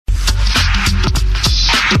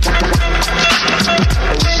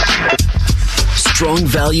Strong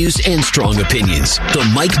values and strong opinions. The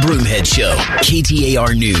Mike Broomhead Show.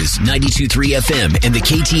 KTAR News, 92.3 FM, and the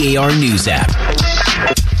KTAR News app.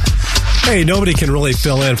 Hey, nobody can really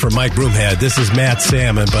fill in for Mike Broomhead. This is Matt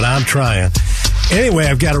Salmon, but I'm trying. Anyway,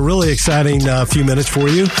 I've got a really exciting few minutes for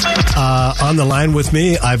you. On the line with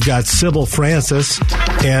me, I've got Sybil Francis.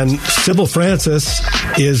 And Sybil Francis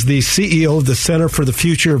is the CEO of the Center for the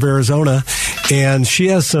Future of Arizona. And she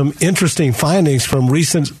has some interesting findings from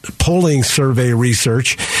recent polling survey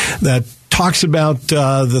research that talks about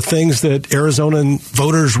the things that Arizonan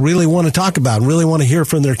voters really want to talk about, really want to hear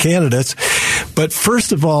from their candidates. But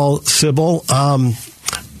first of all, Sybil,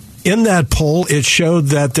 in that poll, it showed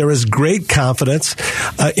that there is great confidence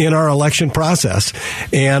in our election process.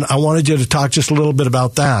 And I wanted you to talk just a little bit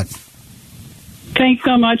about that. Thanks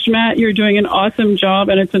so much, Matt. You're doing an awesome job,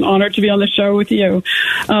 and it's an honor to be on the show with you.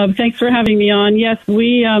 Thanks for having me on. Yes,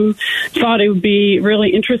 we thought it would be really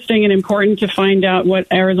interesting and important to find out what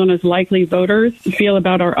Arizona's likely voters feel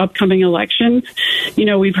about our upcoming elections. You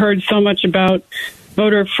know, we've heard so much about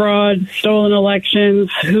voter fraud, stolen elections,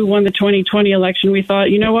 who won the 2020 election. We thought,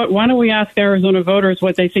 you know what, why don't we ask Arizona voters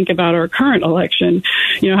what they think about our current election,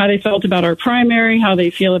 you know, how they felt about our primary, how they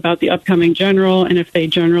feel about the upcoming general, and if they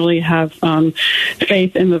generally have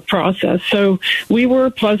faith in the process. So we were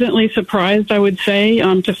pleasantly surprised, I would say,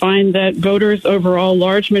 to find that voters overall,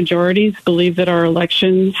 large majorities, believe that our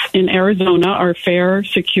elections in Arizona are fair,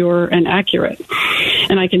 secure, and accurate.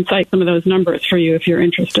 And I can cite some of those numbers for you if you're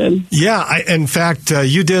interested. Yeah, in fact,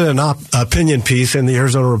 you did an opinion piece in the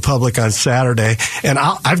Arizona Republic on Saturday, and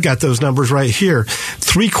I've got those numbers right here.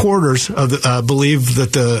 3/4 of believe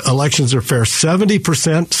that the elections are fair.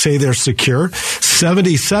 70% say they're secure.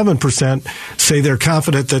 77% say they're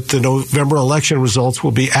confident that the November election results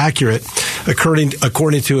will be accurate,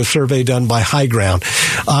 according to a survey done by High Ground.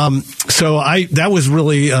 So that was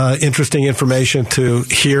really interesting information to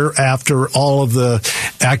hear after all of the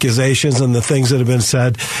accusations and the things that have been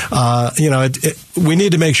said. We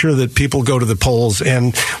need to make sure that people go to the polls.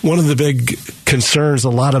 And one of the big concerns a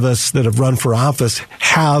lot of us that have run for office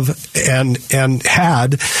have and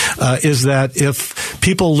had is that if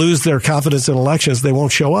people lose their confidence in elections, they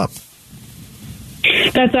won't show up.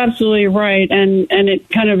 That's absolutely right, and it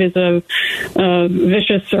kind of is a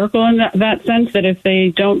vicious circle in that sense, that if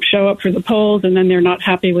they don't show up for the polls and then they're not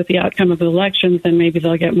happy with the outcome of the elections, then maybe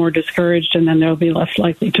they'll get more discouraged and then they'll be less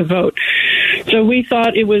likely to vote. So we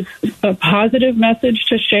thought it was a positive message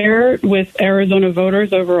to share with Arizona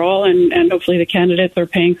voters overall, and hopefully the candidates are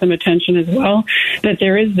paying some attention as well, that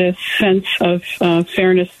there is this sense of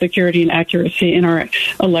fairness, security, and accuracy in our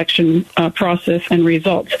election process and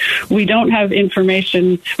results. We don't have information.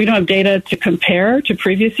 We don't have data to compare to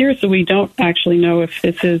previous years, so we don't actually know if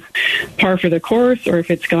this is par for the course or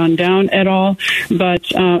if it's gone down at all. But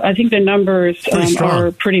I think the numbers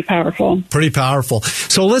are pretty powerful. Pretty powerful.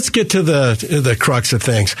 So let's get to the crux of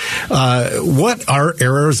things. What are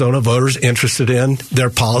Arizona voters interested in their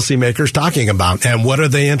policymakers talking about, and what are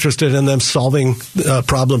they interested in them solving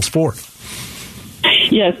problems for?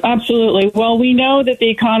 Yes, absolutely. Well, we know that the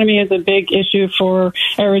economy is a big issue for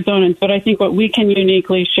Arizonans, but I think what we can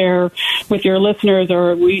uniquely share with your listeners,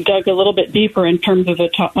 or we dug a little bit deeper in terms of the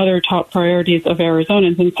other top priorities of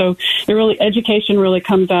Arizonans. And so education really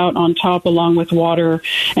comes out on top, along with water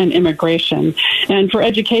and immigration. And for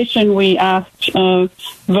education, we asked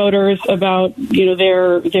voters about,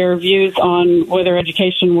 their views on whether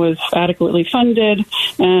education was adequately funded.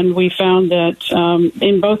 And we found that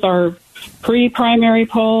in both our pre-primary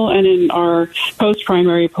poll and in our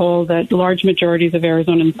post-primary poll, that large majorities of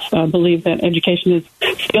Arizonans believe that education is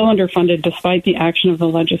still underfunded despite the action of the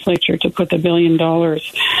legislature to put the $1 billion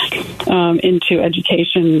into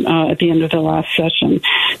education at the end of the last session.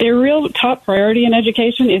 Their real top priority in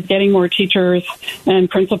education is getting more teachers and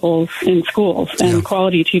principals in schools, and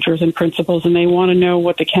quality teachers and principals, and they want to know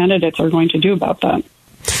what the candidates are going to do about that.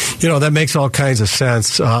 That makes all kinds of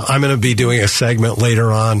sense. I'm going to be doing a segment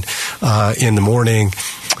later on in the morning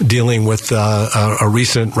dealing with a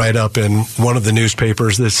recent write-up in one of the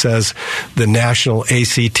newspapers that says the national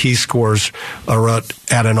ACT scores are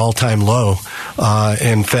at an all-time low.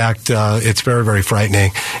 In fact, it's very, very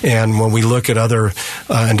frightening. And when we look at other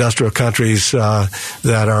industrial countries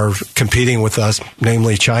that are competing with us,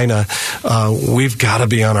 namely China, we've got to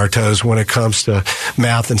be on our toes when it comes to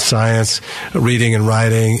math and science, reading and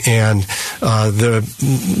writing. And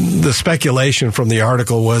the speculation from the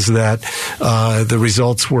article was that the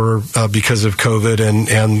results were because of COVID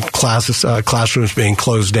and classrooms being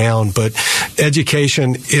closed down. But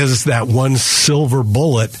education is that one silver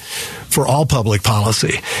bullet for all public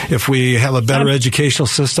policy. If we have a better educational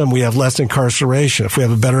system, we have less incarceration. If we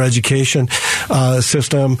have a better education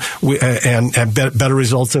system and better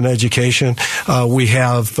results in education, we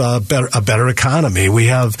have a better economy. We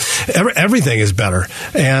have everything is better,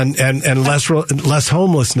 and less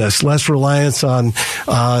homelessness, less reliance on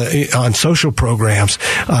social programs.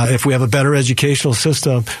 If we have a better educational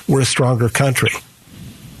system, we're a stronger country.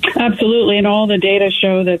 Absolutely, and all the data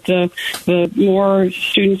show that the more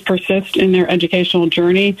students persist in their educational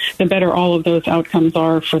journey, the better all of those outcomes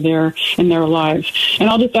are in their lives. And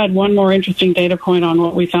I'll just add one more interesting data point on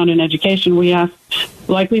what we found in education. We asked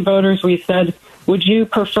likely voters, we said, would you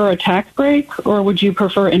prefer a tax break or would you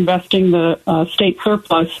prefer investing the state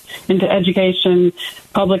surplus into education,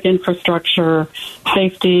 public infrastructure,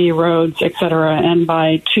 safety, roads, et cetera? And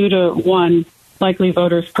by 2-1, likely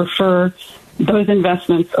voters prefer those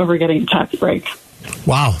investments over getting a tax break.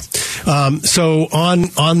 Wow. So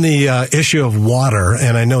on the issue of water,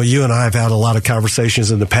 and I know you and I have had a lot of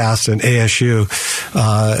conversations in the past, and ASU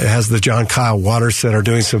has the John Kyle Water Center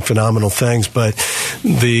doing some phenomenal things, but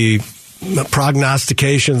the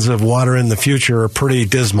prognostications of water in the future are pretty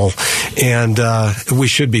dismal, and we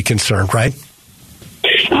should be concerned, right?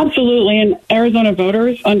 Absolutely, and Arizona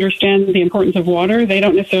voters understand the importance of water. They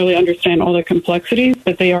don't necessarily understand all the complexities,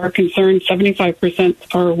 but they are concerned.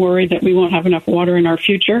 75% are worried that we won't have enough water in our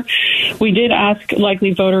future. We did ask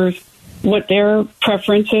likely voters what their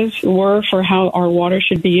preferences were for how our water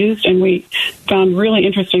should be used, and we found really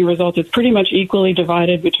interesting results. It's pretty much equally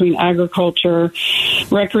divided between agriculture,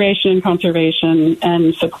 recreation and conservation,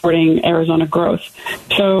 and supporting Arizona growth.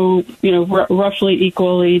 So, roughly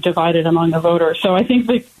equally divided among the voters. So I think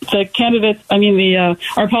the candidates,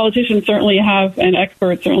 our politicians certainly have, and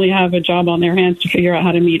experts certainly have a job on their hands to figure out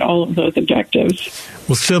how to meet all of those objectives.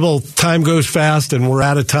 Well, Sybil, time goes fast and we're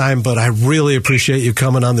out of time, but I really appreciate you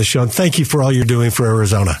coming on the show. And thank you for all you're doing for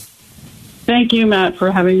Arizona. Thank you, Matt,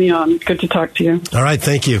 for having me on. Good to talk to you. All right,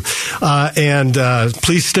 thank you. And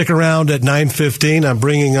please stick around at 9:15. I'm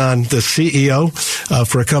bringing on the CEO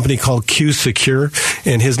for a company called Q Secure,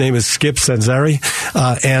 and his name is Skip Sanzari.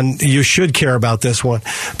 And you should care about this one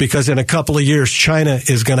because in a couple of years, China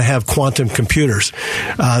is going to have quantum computers.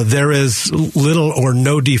 There is little or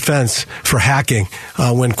no defense for hacking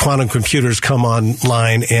when quantum computers come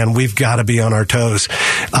online, and we've got to be on our toes.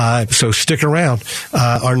 So stick around.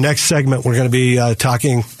 Our next segment, we're going to be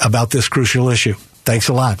talking about this crucial issue. Thanks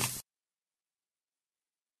a lot.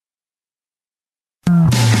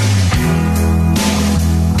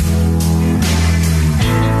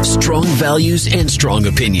 Strong values and strong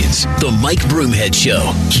opinions. The Mike Broomhead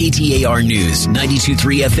Show. KTAR News,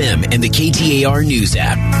 92.3 FM, and the KTAR News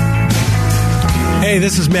app. Hey,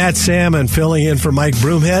 this is Matt Salmon filling in for Mike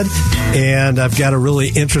Broomhead, and I've got a really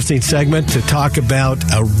interesting segment to talk about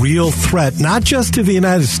a real threat, not just to the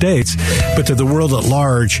United States, but to the world at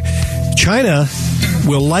large. China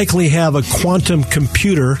will likely have a quantum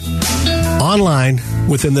computer online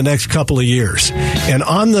within the next couple of years. And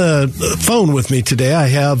on the phone with me today, I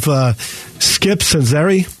have Skip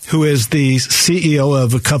Sanzari, who is the CEO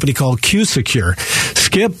of a company called Q Secure.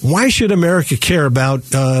 Skip, why should America care about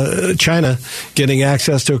China getting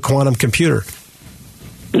access to a quantum computer?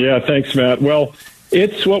 Yeah, thanks, Matt. Well,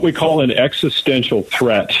 it's what we call an existential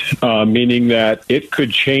threat, meaning that it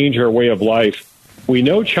could change our way of life. We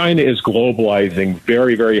know China is globalizing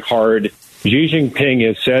very, very hard. Xi Jinping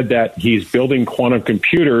has said that he's building quantum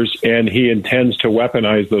computers and he intends to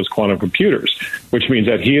weaponize those quantum computers, which means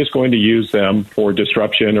that he is going to use them for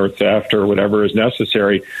disruption or theft or whatever is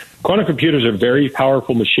necessary. Quantum computers are very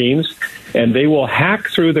powerful machines, and they will hack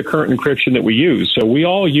through the current encryption that we use. So we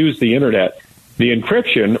all use the Internet. The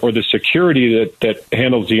encryption or the security that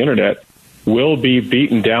handles the Internet will be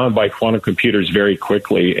beaten down by quantum computers very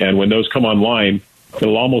quickly. And when those come online,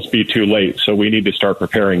 it'll almost be too late. So we need to start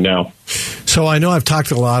preparing now. So I know I've talked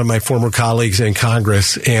to a lot of my former colleagues in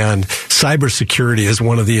Congress, and cybersecurity is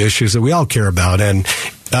one of the issues that we all care about. And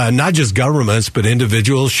not just governments, but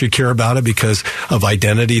individuals should care about it because of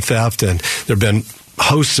identity theft. And there have been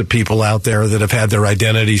hosts of people out there that have had their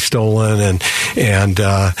identity stolen and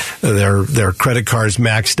their credit cards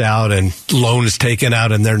maxed out and loans taken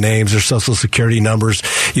out in their names, their social security numbers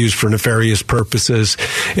used for nefarious purposes.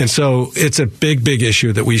 And so it's a big, big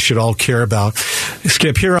issue that we should all care about.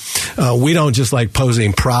 Skip, here we don't just like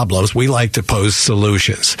posing problems. We like to pose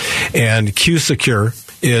solutions. And Q Secure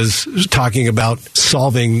is talking about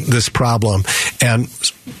solving this problem. And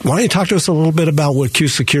why don't you talk to us a little bit about what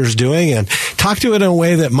Q-Secure is doing, and talk to it in a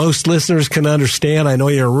way that most listeners can understand. I know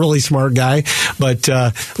you're a really smart guy, but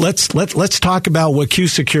let's talk about what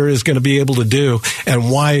Q-Secure is going to be able to do,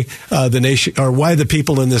 and why the nation, or why the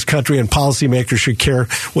people in this country and policymakers should care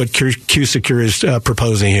what Q-Secure is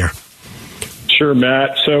proposing here. Sure,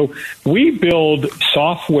 Matt. So we build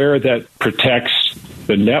software that protects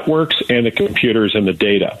the networks and the computers and the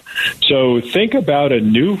data. So think about a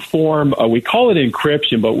new form, we call it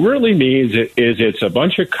encryption, but what it really means it's a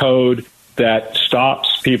bunch of code that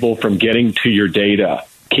stops people from getting to your data,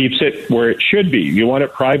 keeps it where it should be. You want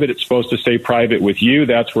it private, it's supposed to stay private with you.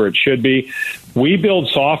 That's where it should be. We build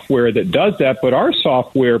software that does that, but our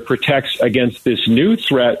software protects against this new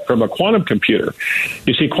threat from a quantum computer.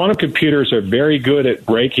 You see, quantum computers are very good at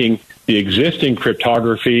breaking the existing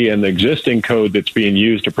cryptography and the existing code that's being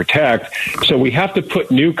used to protect. So we have to put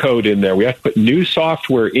new code in there. We have to put new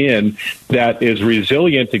software in that is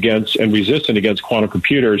resilient against and resistant against quantum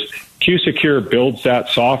computers. Q-Secure builds that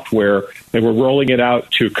software, and we're rolling it out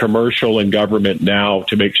to commercial and government now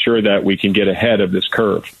to make sure that we can get ahead of this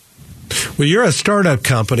curve. Well, you're a startup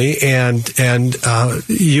company, and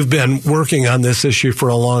you've been working on this issue for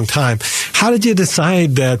a long time. How did you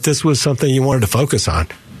decide that this was something you wanted to focus on?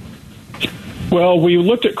 Well, we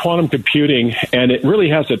looked at quantum computing, and it really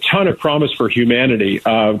has a ton of promise for humanity.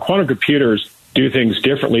 Quantum computers do things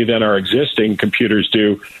differently than our existing computers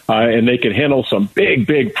do, and they can handle some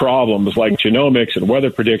big problems like genomics and weather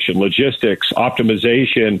prediction, logistics,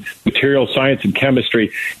 optimization, material science and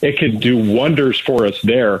chemistry. It can do wonders for us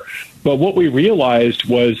there. But what we realized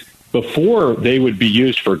was before they would be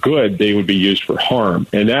used for good, they would be used for harm.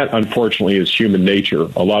 And that, unfortunately, is human nature.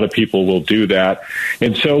 A lot of people will do that.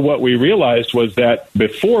 And so what we realized was that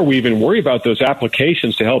before we even worry about those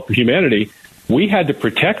applications to help humanity, we had to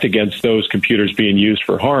protect against those computers being used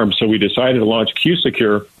for harm. So we decided to launch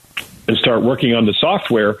Q-Secure and start working on the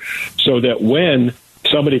software so that when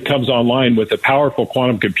somebody comes online with a powerful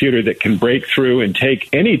quantum computer that can break through and take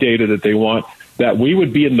any data that they want, that we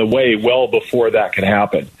would be in the way well before that could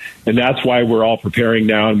happen. And that's why we're all preparing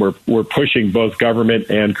now, and we're pushing both government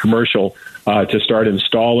and commercial to start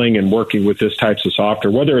installing and working with this types of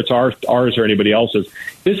software, whether it's ours or anybody else's.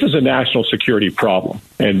 This is a national security problem,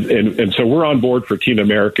 and so we're on board for Team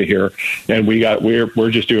America here, and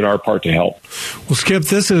we're just doing our part to help. Well, Skip,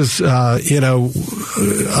 this is a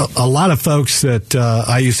lot of folks that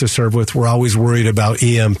I used to serve with were always worried about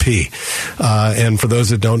EMP, and for those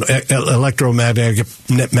that don't,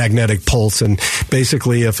 electromagnetic pulse, and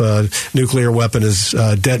basically if a nuclear weapon is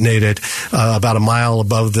detonated about a mile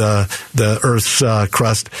above the Earth's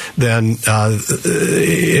crust, then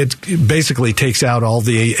it basically takes out all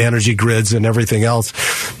the energy grids and everything else.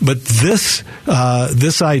 But this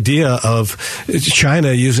idea of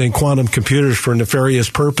China using quantum computers for nefarious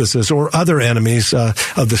purposes, or other enemies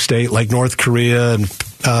of the state like North Korea and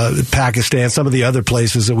Pakistan, some of the other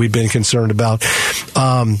places that we've been concerned about,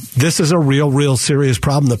 this is a real serious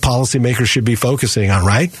problem that policymakers should be focusing on,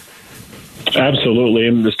 right? Absolutely.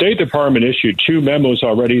 And the State Department issued 2 memos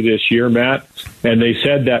already this year, Matt, and they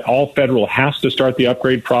said that all federal has to start the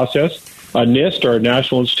upgrade process. NIST, our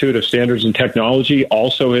National Institute of Standards and Technology,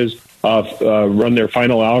 also has run their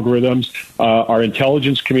final algorithms. Our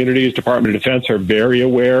intelligence communities, Department of Defense, are very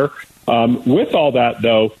aware. With all that,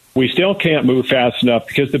 though, we still can't move fast enough,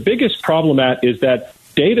 because the biggest problem, Matt, is that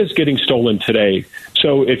data is getting stolen today.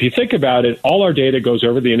 So if you think about it, all our data goes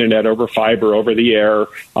over the internet, over fiber, over the air,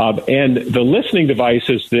 and the listening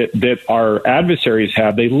devices that our adversaries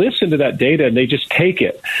have, they listen to that data and they just take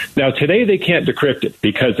it. Now, today they can't decrypt it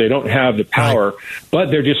because they don't have the power,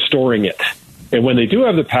 but they're just storing it. And when they do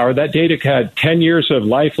have the power, that data had 10 years of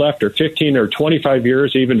life left, or 15 or 25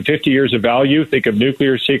 years, even 50 years of value. Think of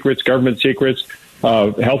nuclear secrets, government secrets,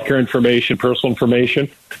 healthcare information, personal information.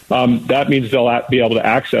 That means they'll be able to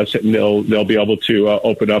access it, and they'll be able to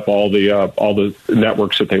open up all the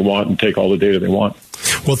networks that they want and take all the data they want.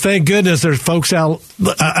 Well, thank goodness there's folks out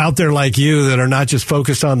there like you that are not just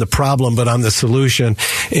focused on the problem, but on the solution.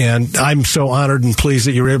 And I'm so honored and pleased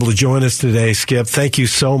that you were able to join us today, Skip. Thank you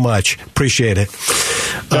so much. Appreciate it.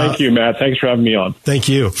 Thank you, Matt. Thanks for having me on. Thank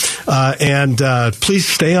you. And please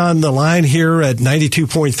stay on the line here at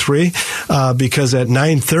 92.3 because at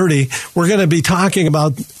 9:30, we're going to be talking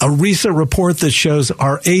about a recent report that shows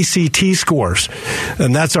our ACT scores.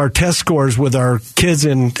 And that's our test scores with our kids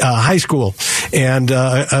in high school and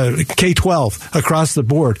K-12 across the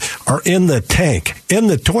board are in the tank, in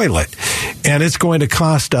the toilet. and it's going to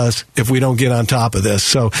cost us if we don't get on top of this.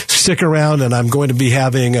 So stick around, and I'm going to be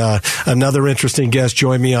having another interesting guest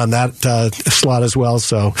join me on that slot as well.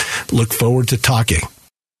 So look forward to talking.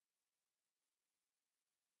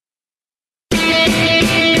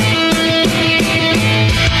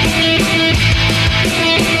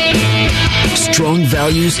 Strong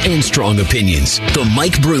values and strong opinions. The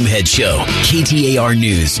Mike Broomhead Show. KTAR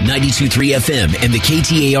News, 92.3 FM, and the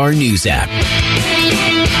KTAR News app.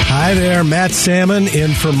 Hi there, Matt Salmon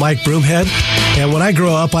in for Mike Broomhead. And when I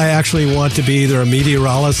grow up, I actually want to be either a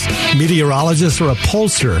meteorologist or a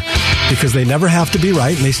pollster, because they never have to be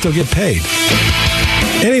right and they still get paid.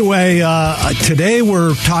 Anyway, today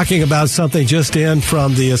we're talking about something just in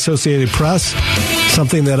from the Associated Press,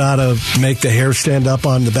 something that ought to make the hair stand up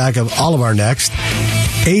on the back of all of our necks.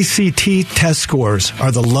 ACT test scores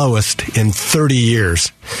are the lowest in 30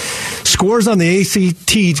 years. Scores on the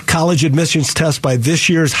ACT college admissions test by this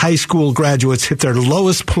year's high school graduates hit their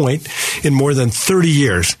lowest point in more than 30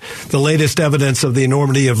 years, the latest evidence of the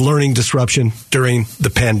enormity of learning disruption during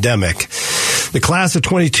the pandemic. The class of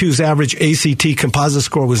 22's average ACT composite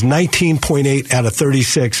score was 19.8 out of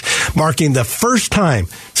 36, marking the first time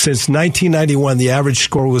since 1991 the average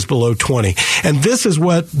score was below 20. And this is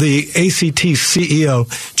what the ACT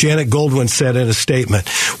CEO, Janet Goldwyn, said in a statement.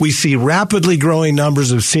 We see rapidly growing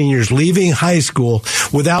numbers of seniors leaving high school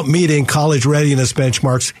without meeting college readiness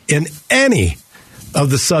benchmarks in any of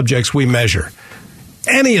the subjects we measure.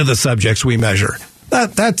 Any of the subjects we measure.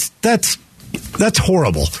 That's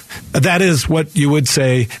horrible. That is what you would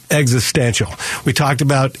say existential. We talked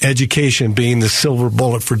about education being the silver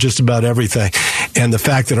bullet for just about everything. And the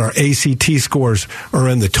fact that our ACT scores are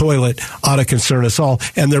in the toilet ought to concern us all.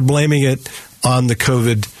 And they're blaming it on the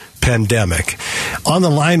COVID pandemic. On the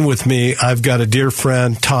line with me, I've got a dear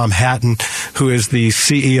friend, Tom Hatton, who is the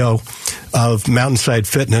CEO of Mountainside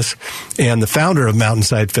Fitness and the founder of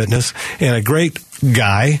Mountainside Fitness, and a great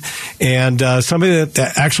guy, and somebody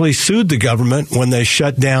that actually sued the government when they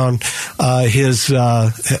shut down his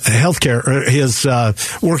healthcare or his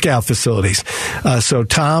workout facilities. So,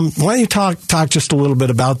 Tom, why don't you talk just a little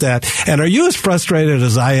bit about that? And are you as frustrated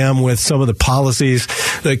as I am with some of the policies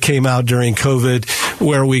that came out during COVID,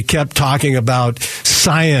 where we kept talking about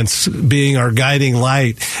science being our guiding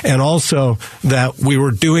light, and also that we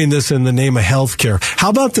were doing this in the name of healthcare?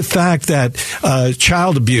 How about the fact that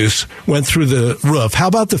child abuse went through the roof? How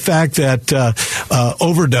about the fact that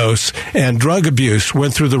overdose and drug abuse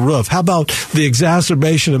went through the roof? How about the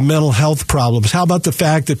exacerbation of mental health problems? How about the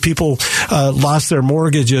fact that people lost their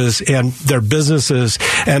mortgages and their businesses,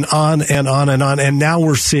 and on and on and on? And now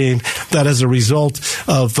we're seeing that as a result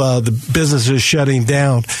of the businesses shutting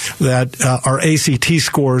down, that our ACT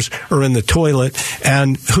scores are in the toilet,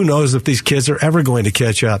 and who knows if these kids are ever going to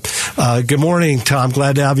catch up. Good morning, Tom.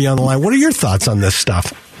 Glad to have you on the line. What are your thoughts on this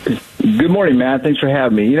stuff? Good morning, Matt. Thanks for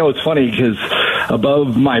having me. You know, it's funny because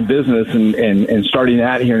above my business and starting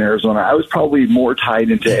that here in Arizona, I was probably more tied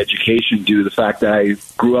into education due to the fact that I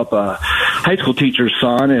grew up a high school teacher's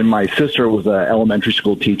son, and my sister was an elementary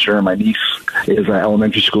school teacher, and my niece is an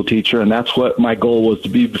elementary school teacher, and that's what my goal was to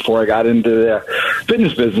be before I got into the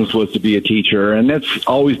fitness business, was to be a teacher. And that's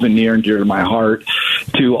always been near and dear to my heart,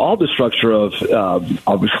 to all the structure of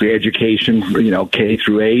obviously education, you know, K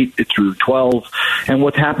through 8 through 12, and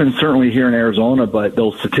what's happened certainly here in Arizona. But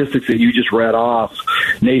those statistics that you just read off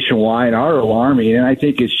nationwide are alarming, and I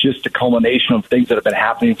think it's just a culmination of things that have been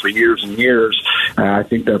happening for years and years. I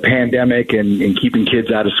think the pandemic and keeping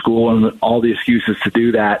kids out of school and all the excuses to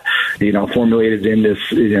do that, you know, formulated in this,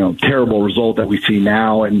 you know, terrible result that we see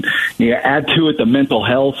now. And you know, add to it the mental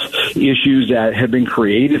health issues that have been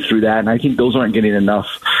created through that, and I think those aren't getting enough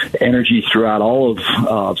energy throughout all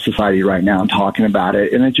of society right now and talking about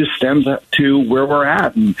it. And it just stems to where we're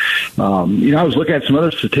at. And you know, I was looking at some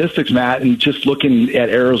other statistics, Matt, and just looking at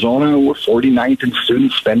Arizona, we're 49th in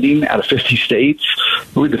student spending out of 50 states.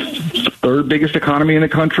 We're the third biggest economy in the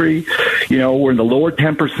country. You know, we're in the lower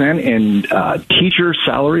 10% in teacher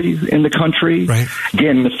salaries in the country. Right.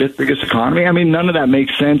 Again, the fifth biggest economy. I mean, none of that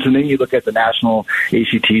makes sense. And then you look at the national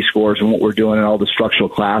ACT scores and what we're doing in all the structural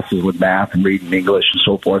classes with math and reading English and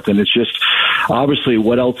so forth. And it's just, obviously,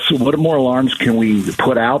 what more alarms can we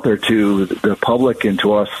put out there to the public and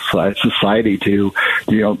to us society to,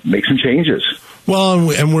 you know, make some changes? Well,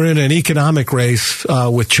 and we're in an economic race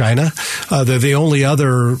with China. They're the only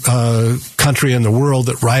other country in the world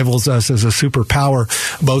that rivals us as a superpower,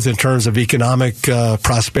 both in terms of economic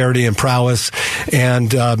prosperity and prowess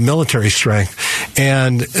and military strength.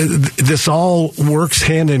 And this all works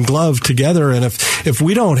hand in glove together. And if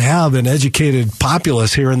we don't have an educated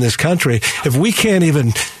populace here in this country, if we can't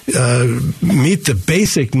even meet the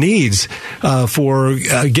basic needs for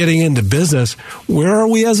getting into business, where are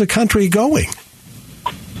we as a country going?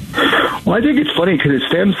 Well, I think it's funny because it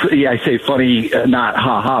stems, I say funny, not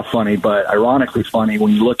ha-ha funny, but ironically funny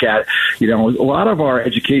when you look at, a lot of our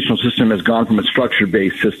educational system has gone from a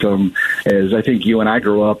structure-based system, as I think you and I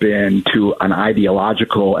grew up in, to an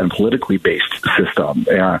ideological and politically based system.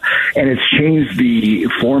 And it's changed the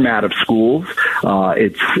format of schools.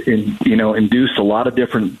 It's, induced a lot of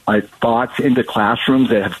different thoughts into classrooms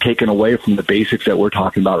that have taken away from the basics that we're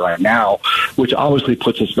talking about right now, which obviously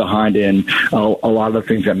puts us behind in a lot of the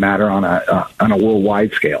things that matter on a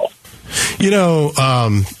worldwide scale.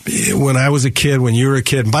 When I was a kid, when you were a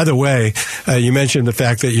kid, and by the way, you mentioned the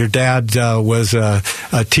fact that your dad was a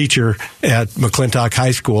teacher at McClintock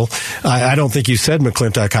High School. I don't think you said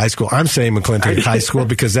McClintock High School. I'm saying McClintock High School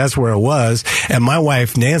because that's where it was. And my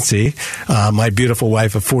wife, Nancy, my beautiful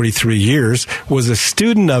wife of 43 years, was a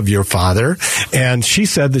student of your father, and she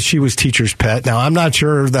said that she was teacher's pet. Now, I'm not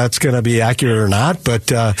sure that's going to be accurate or not, but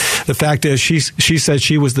the fact is she said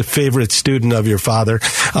she was the favorite student of your father.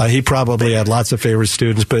 He probably had lots of favorite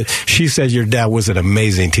students, but she said your dad was an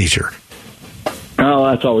amazing teacher. Oh,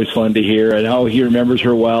 that's always fun to hear. I know he remembers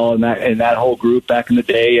her well, and that whole group back in the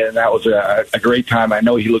day, and that was a great time. I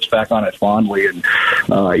know he looks back on it fondly. And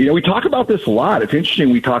we talk about this a lot. It's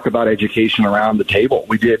interesting. We talk about education around the table.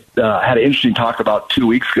 We had an interesting talk about 2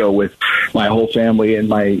 weeks ago with my whole family and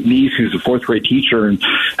my niece, who's a fourth grade teacher, and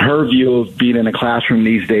her view of being in a classroom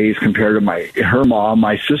these days compared to her mom,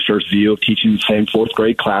 my sister's view of teaching the same fourth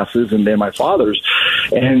grade classes, and then my father's,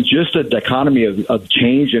 and just a dichotomy of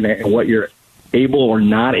change and what able or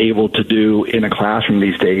not able to do in a classroom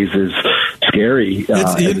these days is scary. Tom,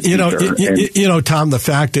 the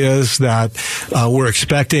fact is that we're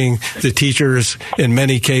expecting the teachers in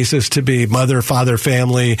many cases to be mother, father,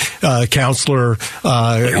 family, counselor,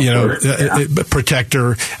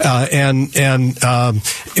 protector, and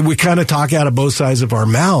we kind of talk out of both sides of our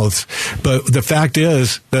mouths. But the fact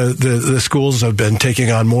is, the schools have been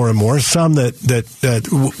taking on more and more. Some that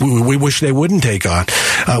we wish they wouldn't take on.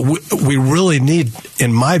 We really need,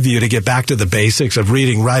 in my view, to get back to the basics of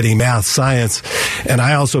reading, writing, math, science. And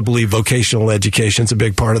I also believe vocational education is a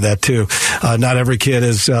big part of that, too. Not every kid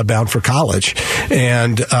is bound for college.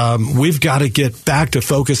 And we've got to get back to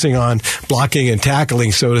focusing on blocking and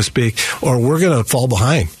tackling, so to speak, or we're going to fall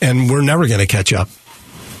behind, and we're never going to catch up.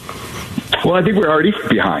 Well, I think we're already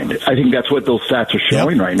behind. I think that's what those stats are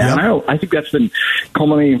showing right now. Yep. And I think that's been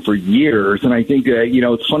culminating for years. And I think,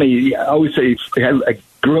 it's funny. I always say I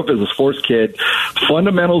grew up as a sports kid.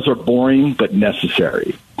 Fundamentals are boring but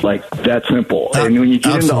necessary. Like, that simple. And when you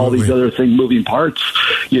get into all these other moving parts,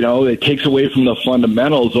 it takes away from the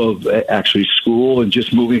fundamentals of actually school and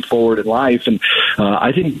just moving forward in life. And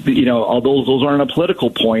I think, although those aren't a political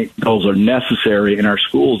point, those are necessary in our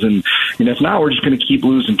schools. And if not, we're just going to keep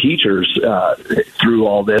losing teachers through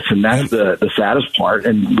all this. And that's the saddest part,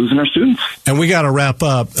 and losing our students. And we got to wrap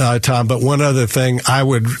up, Tom. But one other thing I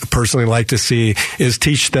would personally like to see is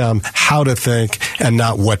teach them how to think and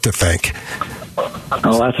not what to think.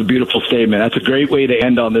 Oh, that's a beautiful statement. That's a great way to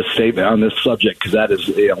end on this statement, on this subject, because that is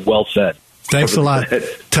well said. Thanks a lot,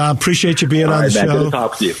 Tom. Appreciate you being on the show. Good to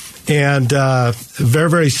talk to you. And very,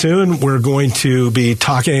 very soon, we're going to be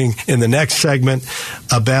talking in the next segment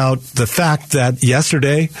about the fact that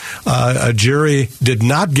yesterday a jury did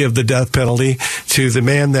not give the death penalty to the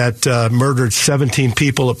man that murdered 17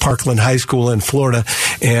 people at Parkland High School in Florida.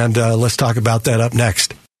 And let's talk about that up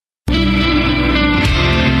next.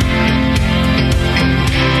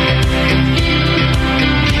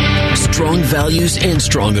 Strong values and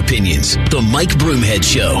strong opinions. The Mike Broomhead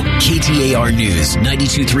Show. KTAR News,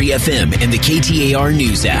 92.3 FM, and the KTAR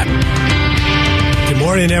News app. Good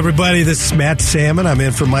morning, everybody. This is Matt Salmon. I'm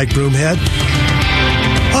in for Mike Broomhead.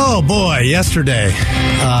 Oh, boy, yesterday,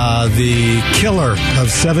 the killer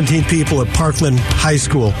of 17 people at Parkland High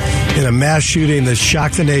School in a mass shooting that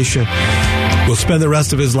shocked the nation will spend the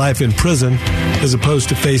rest of his life in prison as opposed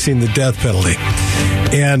to facing the death penalty.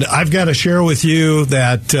 And I've got to share with you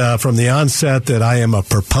that from the onset that I am a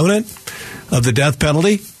proponent of the death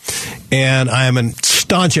penalty, and I am a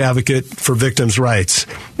staunch advocate for victims' rights.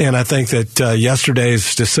 And I think that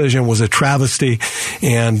yesterday's decision was a travesty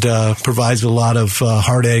and provides a lot of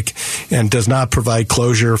heartache and does not provide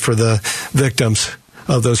closure for the victims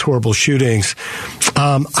of those horrible shootings.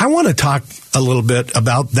 I want to talk a little bit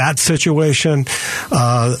about that situation.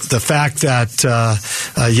 The fact that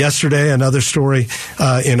yesterday, another story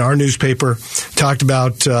in our newspaper talked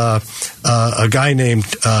about a guy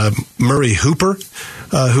named Murray Hooper,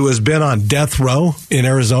 who has been on death row in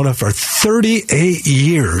Arizona for 38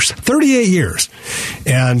 years. 38 years.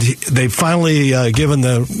 And they finally given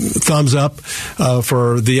the thumbs up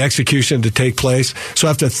for the execution to take place. So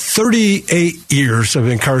after 38 years of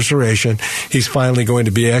incarceration, he's finally going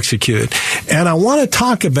to be executed. And I want to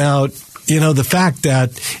talk about, the fact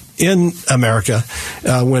that in America,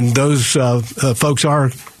 when those folks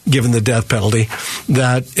are given the death penalty,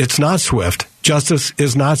 that it's not swift. Justice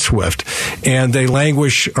is not swift, and they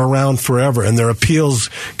languish around forever, and their appeals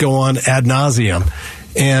go on ad nauseum,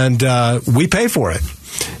 and we pay for it.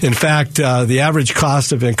 In fact, the average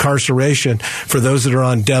cost of incarceration for those that are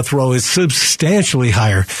on death row is substantially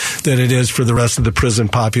higher than it is for the rest of the prison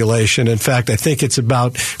population. In fact, I think it's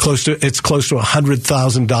close to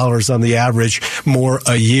 $100,000 on the average more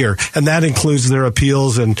a year, and that includes their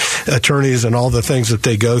appeals and attorneys and all the things that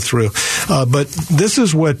they go through. But this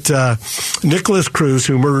is what Nicholas Cruz,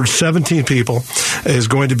 who murdered 17 people, is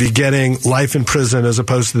going to be getting life in prison as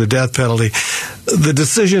opposed to the death penalty. The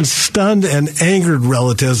decision stunned and angered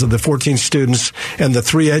relatives of the 14 students and the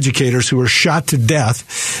 3 educators who were shot to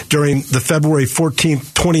death during the February 14,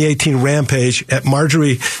 2018 rampage at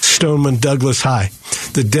Marjorie Stoneman Douglas High,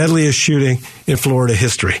 the deadliest shooting in Florida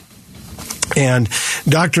history. And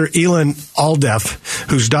Dr. Elin Aldeff,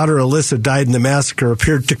 whose daughter Alyssa died in the massacre,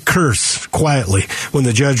 appeared to curse quietly when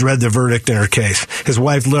the judge read the verdict in her case. His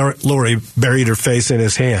wife, Lori, buried her face in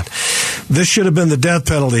his hand. This should have been the death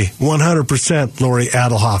penalty, 100%, Lori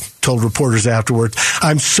Adelhoff told reporters afterward.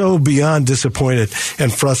 I'm so beyond disappointed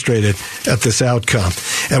and frustrated at this outcome.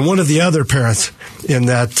 And one of the other parents in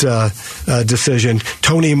that decision,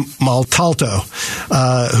 Tony Maltalto,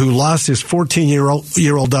 who lost his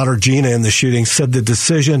 14-year-old daughter Gina in the shooting, said the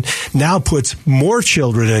decision now puts more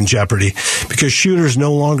children in jeopardy because shooters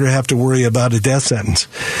no longer have to worry about a death sentence.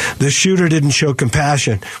 The shooter didn't show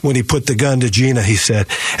compassion when he put the gun to Gina, he said.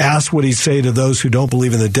 Ask what he'd say to those who don't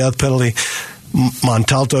believe in the death penalty.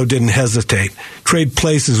 Montalto didn't hesitate. Trade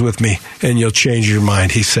places with me and you'll change your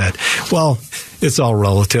mind, he said. Well, it's all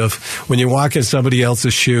relative. When you walk in somebody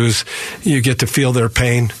else's shoes, you get to feel their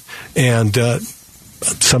pain, and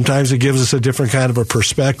sometimes it gives us a different kind of a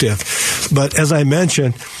perspective. But as I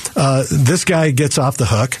mentioned, this guy gets off the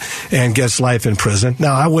hook and gets life in prison.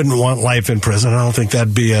 Now, I wouldn't want life in prison. I don't think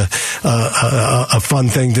that'd be a fun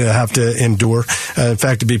thing to have to endure. In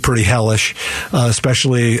fact, it'd be pretty hellish,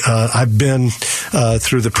 especially I've been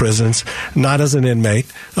through the prisons, not as an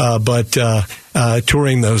inmate, but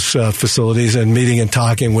touring those facilities and meeting and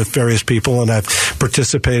talking with various people, and I've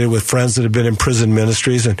participated with friends that have been in prison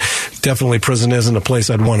ministries, and definitely prison isn't a place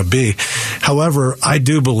I'd want to be. However, I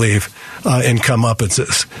do believe in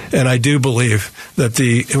comeuppances, and I do believe that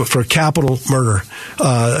for capital murder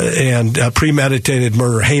and premeditated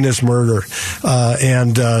murder, heinous murder,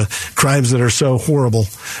 and crimes that are so horrible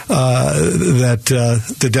that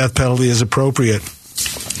the death penalty is appropriate.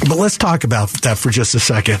 But let's talk about that for just a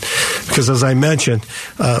second, because as I mentioned,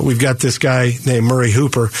 we've got this guy named Murray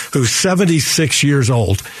Hooper, who's 76 years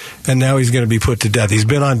old, and now he's going to be put to death. He's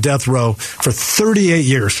been on death row for 38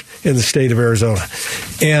 years in the state of Arizona.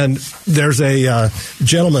 And there's a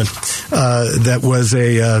gentleman that was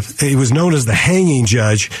he was known as the hanging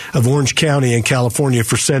judge of Orange County in California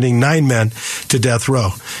for sending 9 men to death row.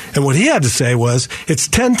 And what he had to say was, it's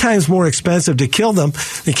 10 times more expensive to kill them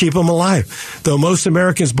than keep them alive, though most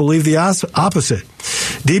Americans believe the opposite.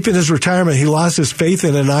 Deep in his retirement, he lost his faith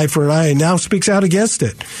in an eye for an eye and now speaks out against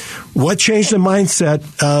it. What changed the mindset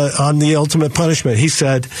on the ultimate punishment? He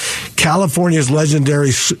said, California's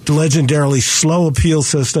legendarily slow appeal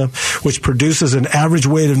system, which produces an average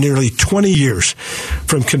wait of nearly 20 years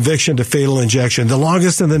from conviction to fatal injection, the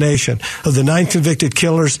longest in the nation. Of the 9 convicted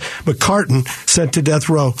killers McCartan sent to death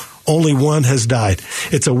row, only 1 has died.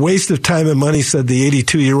 It's a waste of time and money, said the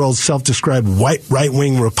 82-year-old self-described white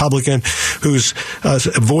right-wing Republican whose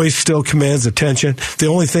voice still commands attention. The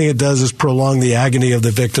only thing it does is prolong the agony of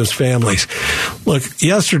the victims' families. Look,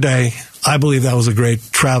 yesterday, I believe that was a great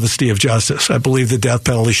travesty of justice. I believe the death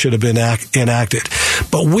penalty should have been enacted.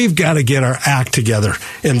 But we've got to get our act together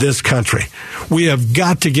in this country. We have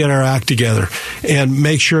got to get our act together and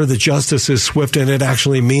make sure that justice is swift and it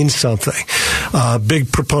actually means something.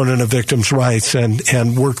 Big proponent of victims' rights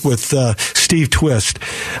and worked with Steve Twist.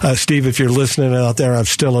 Steve, if you're listening out there, I'm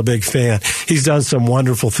still a big fan. He's done some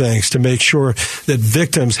wonderful things to make sure that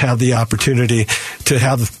victims have the opportunity to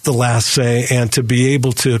have the last say and to be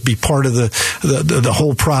able to be part of the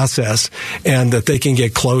whole process, and that they can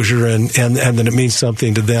get closure and that it means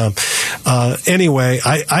something to them. Anyway,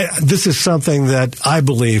 this is something that I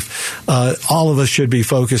believe all of us should be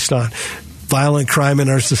focused on. Violent crime in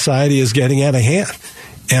our society is getting out of hand.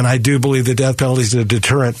 And I do believe the death penalty is a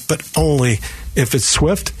deterrent, but only if it's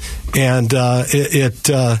swift and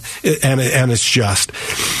it's just.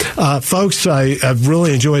 Folks, I've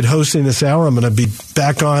really enjoyed hosting this hour. I'm going to be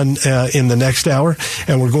back on in the next hour,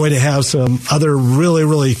 and we're going to have some other really,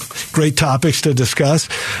 really great topics to discuss.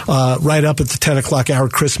 Right up at the 10 o'clock hour,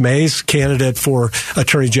 Chris Mays, candidate for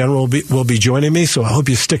Attorney General, will be joining me, so I hope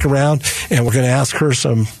you stick around, and we're going to ask her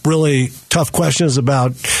some really tough questions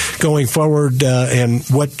about going forward and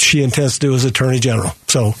what she intends to do as Attorney General.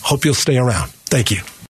 So hope you'll stay around. Thank you.